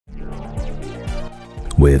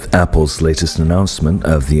With Apple's latest announcement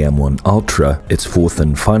of the M1 Ultra, its fourth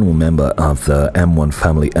and final member of the M1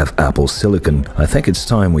 family of Apple Silicon, I think it's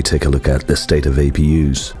time we take a look at the state of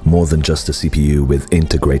APUs. More than just a CPU with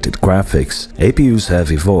integrated graphics, APUs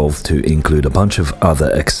have evolved to include a bunch of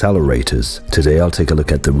other accelerators. Today I'll take a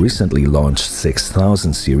look at the recently launched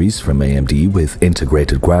 6000 series from AMD with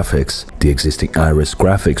integrated graphics, the existing Iris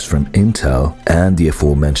graphics from Intel, and the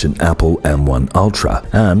aforementioned Apple M1 Ultra,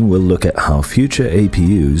 and we'll look at how future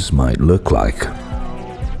APUs might look like.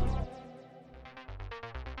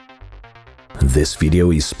 This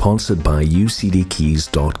video is sponsored by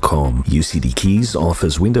UCDkeys.com. UCD Keys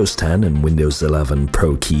offers Windows 10 and Windows 11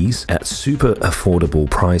 Pro keys at super affordable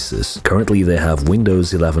prices. Currently, they have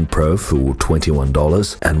Windows 11 Pro for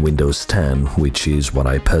 $21 and Windows 10, which is what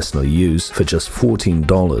I personally use, for just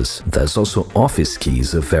 $14. There's also Office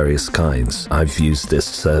keys of various kinds. I've used this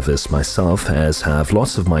service myself, as have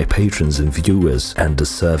lots of my patrons and viewers, and the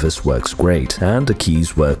service works great, and the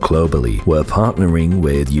keys work globally. We're partnering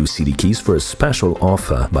with UCD Keys for a special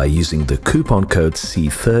offer. By using the coupon code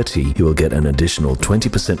C30, you will get an additional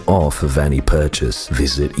 20% off of any purchase.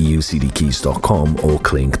 Visit ucdkeys.com or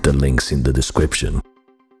click the links in the description.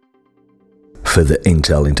 For the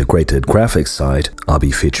Intel integrated graphics side, I'll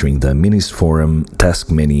be featuring the Minisforum Task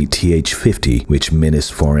Mini TH50, which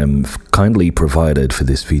Minisforum kindly provided for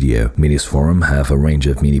this video. Minisforum have a range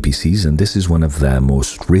of mini PCs, and this is one of their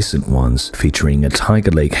most recent ones, featuring a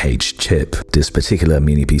Tiger Lake H chip. This particular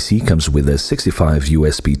mini PC comes with a 65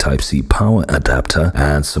 USB Type-C power adapter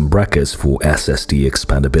and some brackets for SSD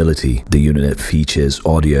expandability. The unit features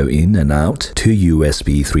audio in and out, two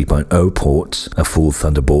USB 3.0 ports, a full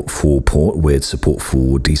Thunderbolt 4 port with support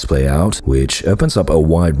for display out, which opens up a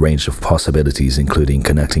wide range of possibilities, including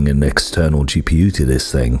connecting an external GPU to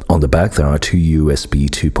this thing. On the back there are two USB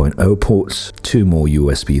 2.0 ports, two more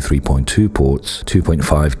USB 3.2 ports,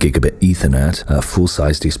 2.5 gigabit Ethernet, a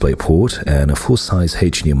full-size display port, and a full-size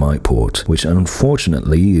HDMI port, which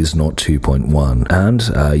unfortunately is not 2.1, and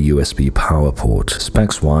a USB power port.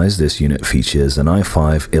 Specs-wise, this unit features an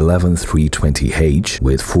i5-11320H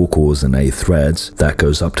with 4 cores and 8 threads that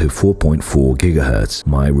goes up to 4.4 GHz.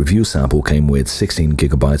 My review sample came with 16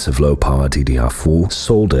 GB of low-power DDR4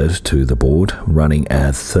 soldered to the board, running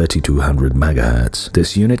at 3200 MHz.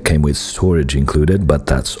 This unit came with storage included, but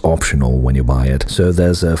that's optional when you buy it. So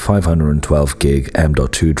there's a 512 GB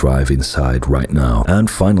M.2 drive inside right now. And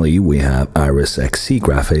finally, we have Iris Xe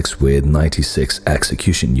graphics with 96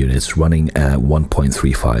 execution units running at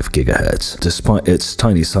 1.35 GHz. Despite its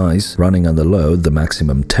tiny size, running under load, the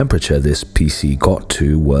maximum temperature this PC got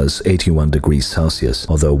to was 81 degrees Celsius,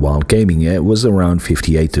 although while gaming it was around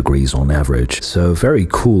 58 degrees on average. So very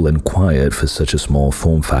cool and quiet for such a small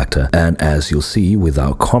form factor, and as you'll see,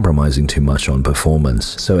 without compromising too much on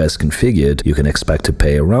performance. So as configured, you can expect to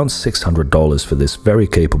pay around $600 for this very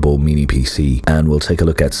capable mini PC, and we'll take a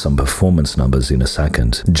look at some performance numbers in a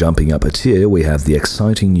second. Jumping up a tier, we have the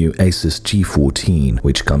exciting new Asus G14,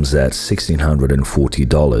 which comes at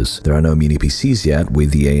 $1,640. There are no mini PCs yet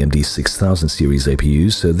with the AMD 6000 series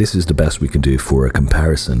APUs, so this is the best we can do for a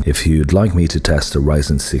comparison. If you'd like me to test a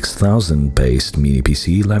Ryzen 6000 based mini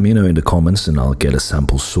PC, let me know in the comments and I'll get a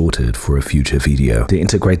sample sorted for a future video. The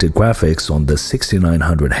integrated graphics on the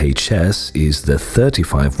 6900HS is the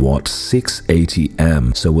 35W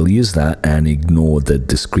 680M, so we'll use that and ignore the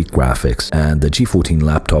discrete graphics. And the G14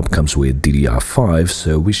 laptop comes with DDR5,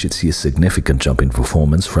 so we should see a significant jump in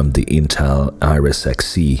performance from the Intel Iris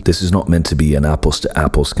Xe. This is not meant to be an apples to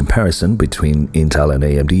apples comparison between Intel and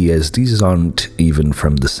AMD, as these aren't even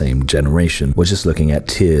from the same generation. We're just looking at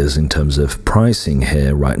tiers in terms of pricing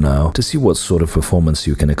here right now to see what sort of performance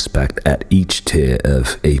you can expect at each tier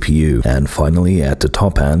of APU. And finally, at the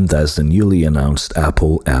top end, there's the newly announced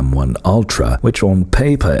Apple M1 Ultra, which on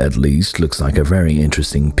paper at least looks like a very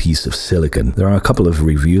interesting piece of silicon. There are a couple of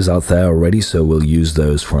reviews out there already, so we'll use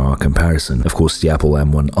those for our comparison. Of course, the Apple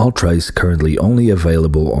M1 Ultra is currently only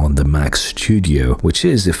available on the Mac Studio, which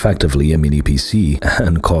is effectively a mini PC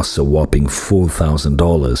and costs a whopping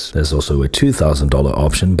 $4,000. There's also a $2,000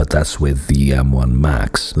 option, but that's with the M1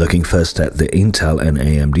 Max. Looking first at the Intel and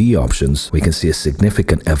AMD options, we can see a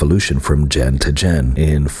significant evolution from gen to gen.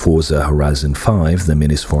 In Forza Horizon 5, the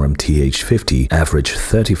Minisforum TH50 averaged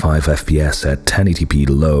 35 FPS at 1080p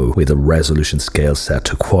low with a resolution scale set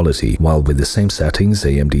to quality, while with the same settings,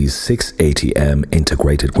 AMD's 680M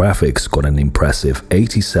integrated graphics got an impressive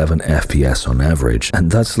 87 FPS on average,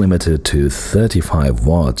 and that's limited to 35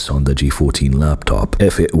 watts on the the G14 laptop.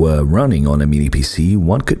 If it were running on a mini PC,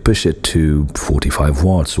 one could push it to 45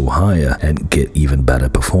 watts or higher and get even better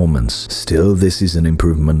performance. Still, this is an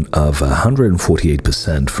improvement of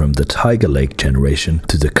 148% from the Tiger Lake generation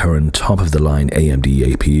to the current top-of-the-line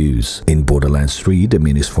AMD APUs. In Borderlands 3, the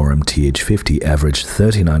Minisforum TH50 averaged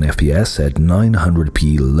 39 FPS at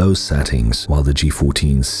 900p low settings, while the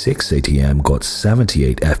G14 680M got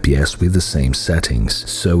 78 FPS with the same settings.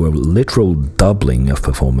 So a literal doubling of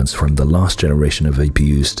performance from the last generation of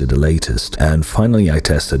APUs to the latest. And finally, I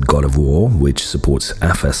tested God of War, which supports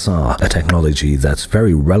FSR, a technology that's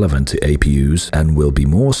very relevant to APUs and will be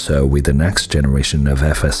more so with the next generation of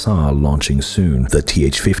FSR launching soon. The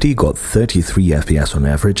TH50 got 33 FPS on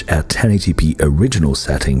average at 1080p original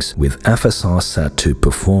settings with FSR set to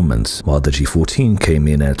performance, while the G14 came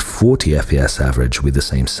in at 40 FPS average with the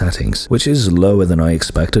same settings, which is lower than I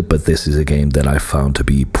expected, but this is a game that I found to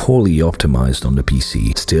be poorly optimized on the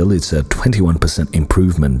PC. Still, it's a 21%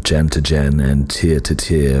 improvement gen to gen and tier to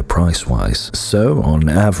tier price-wise. So, on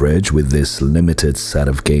average, with this limited set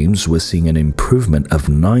of games, we're seeing an improvement of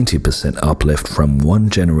 90% uplift from one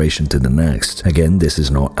generation to the next. Again, this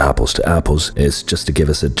is not apples to apples, it's just to give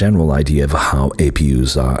us a general idea of how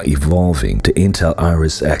APUs are evolving. The Intel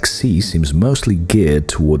Iris Xe seems mostly geared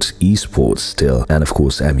towards esports still, and of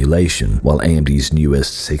course emulation, while AMD's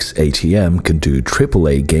newest 680M can do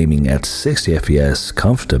AAA gaming at 60 FPS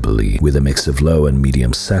comfortably with a mix of low and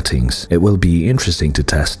medium settings. It will be interesting to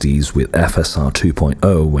test these with FSR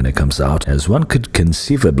 2.0 when it comes out, as one could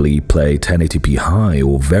conceivably play 1080p high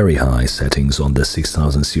or very high settings on the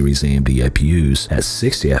 6000 series AMD APUs at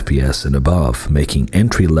 60 FPS and above, making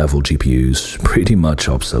entry-level GPUs pretty much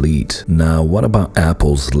obsolete. Now, what about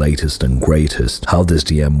Apple's latest and greatest? How does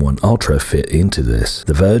the M1 Ultra fit into this?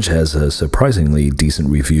 The Verge has a surprisingly decent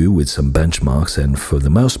review with some benchmarks, and for the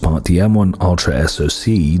most part, the M1 Ultra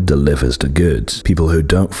SoC delivers the goods. People who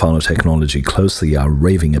don't follow technology closely are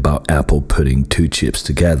raving about Apple putting two chips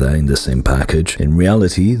together in the same package. In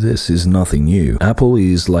reality, this is nothing new. Apple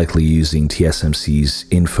is likely using TSMC's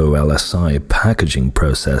InfoLSI packaging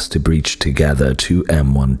process to bridge together two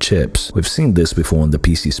M1 chips. We've seen this before in the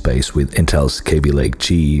PC space with Intel's Kaby Lake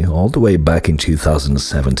G all the way back in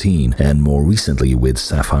 2017, and more recently with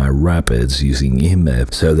Sapphire Rapids using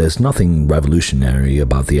EMIB. So there's nothing revolutionary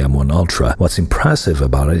about the M1 Ultra. What's impressive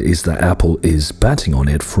about it is that Apple is betting on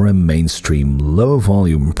it for a mainstream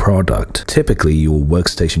low-volume product. Typically, your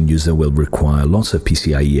workstation user will require lots of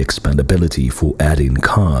PCIe expandability for add-in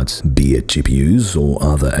cards, be it GPUs or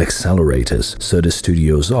other accelerators. So the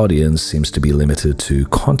studio's audience seems to be limited to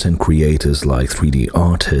content creators like 3D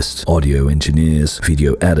artists, audio engineers,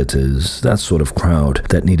 video editors, that sort of crowd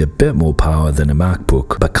that need a bit more power than a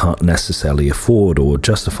MacBook but can't necessarily afford or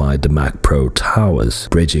justify the Mac Pro towers.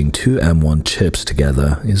 Bridging two M1 chips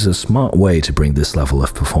together is a smart way to bring this level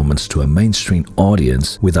of performance to a mainstream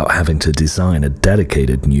audience without having to design a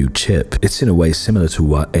dedicated new chip. It's in a way similar to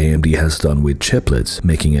what AMD has done with chiplets,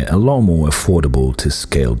 making it a lot more affordable to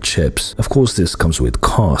scale chips. Of course, this comes with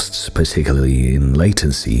costs, particularly in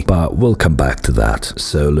latency, but we'll come back to that.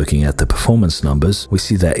 So looking at the performance numbers, we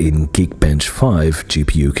see that in Geekbench 5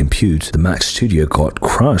 GPU compute, the Mac Studio got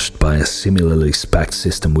crushed by a similarly spec'd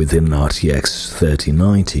system within RTX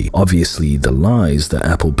 3090. Obviously, the lies that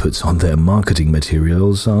Apple puts on their marketing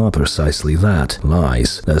materials are precisely that,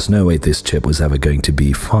 lies. There's no way this chip was ever going to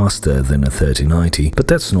be faster than a 3090, but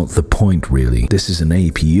that's not the point really. This is an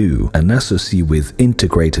APU, an SoC with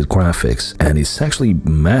integrated graphics, and it's actually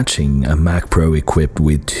matching a Mac Pro equipped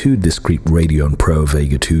with two discrete Radeon Pro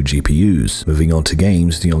Vega 2 GPUs. Moving on to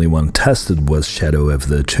games, the only one tested was Shadow of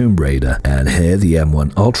the Tomb Raider, and here the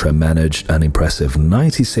M1 Ultra managed an impressive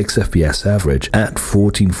 96 FPS average at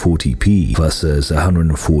 1440p versus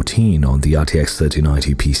 114 on the RTX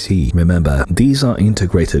 3090 PC. Remember, these are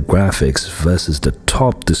integrated graphics versus the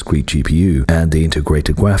top discrete GPU, and the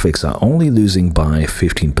integrated graphics are only losing by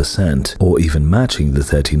 15% or even matching the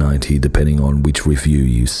 3090 depending on which review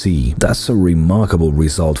you see. That's a remarkable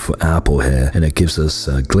result for Apple here, and it gives us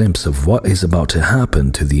a glimpse of what is about to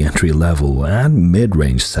happen to the entry-level and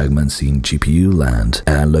mid-range segments in GPU land.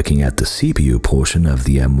 And looking at the CPU portion of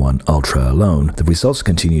the M1 Ultra alone, the results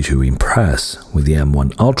continue to impress, with the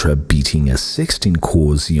M1 Ultra beating a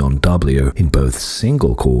 16-core Xeon W in both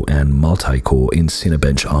single-core and multi-core in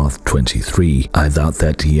Cinebench R23. I doubt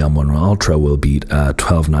that the M1 Ultra will beat a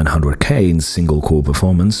 12900K in single-core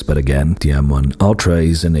performance, but again, the M1 Ultra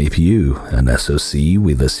is an APU, an SoC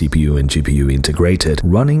with a CPU and GPU integrated,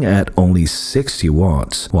 running at only 60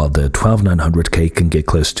 watts, while the 12900K can get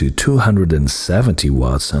close to 270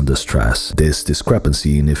 watts under stress. This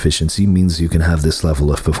discrepancy in efficiency means you can have this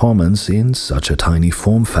level of performance in such a tiny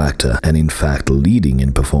form factor and in fact leading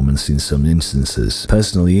in performance in some instances.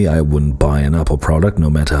 Personally, I wouldn't buy an Apple product no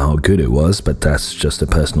matter how good it was, but that's just a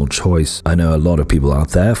personal choice. I know a lot of people out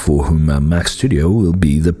there for whom Mac Studio will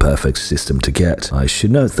be the perfect system to get. I should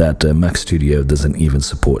note that Mac Studio doesn't even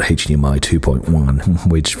support HDMI 2.1,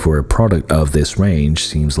 which for a product of this range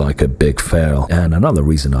seems like a big fail, and another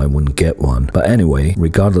reason I wouldn't get one. But anyway,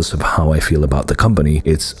 regardless of how I feel about the company,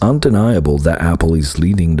 it's undeniable that Apple is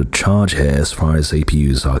leading the charge here as far as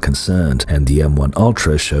APUs are concerned, and the M1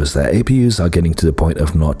 Ultra shows that APUs are getting to the point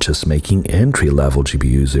of not just making entry-level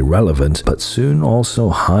GPUs irrelevant, but soon also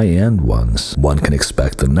high-end ones. One can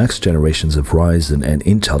expect the next generations of Ryzen and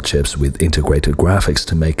Intel chips with integrated graphics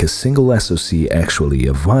to make a single SoC actually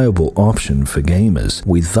a viable option for gamers,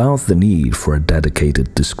 without the need for a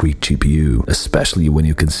dedicated discrete GPU, especially when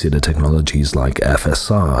you consider technologies like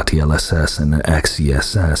FSR, DLSS, and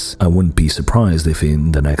XeSS. I wouldn't be surprised if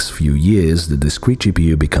in the next few years the discrete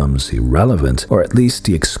GPU becomes irrelevant, or at least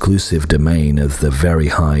the exclusive domain of the very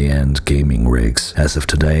high-end gaming rigs. As of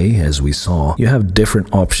today, as we saw, you have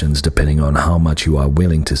different options depending on how much you are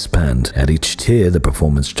willing to spend, at each tier the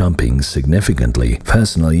performance jumping significantly.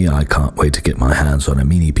 Personally, I can't wait to get my hands on a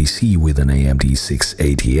mini PC with an AMD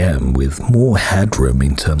 680M with more headroom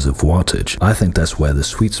in terms of wattage. I think that's where the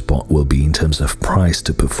sweet spot will be in terms of price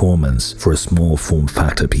to performance for a small form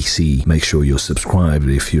factor PC. Make sure you're subscribed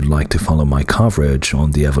if you'd like to follow my coverage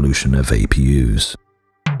on the evolution of APUs.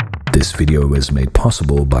 This video was made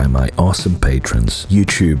possible by my awesome patrons.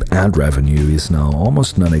 YouTube ad revenue is now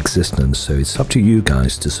almost non-existent, so it's up to you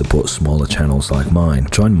guys to support smaller channels like mine.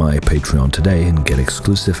 Join my Patreon today and get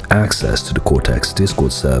exclusive access to the Cortex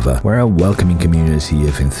Discord server, where a welcoming community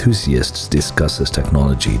of enthusiasts discusses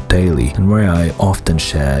technology daily and where I often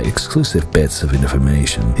share exclusive bits of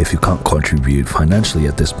information. If you can't contribute financially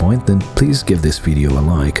at this point, then please give this video a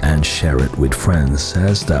like and share it with friends,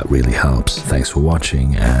 as that really helps. Thanks for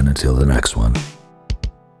watching, and until the next one.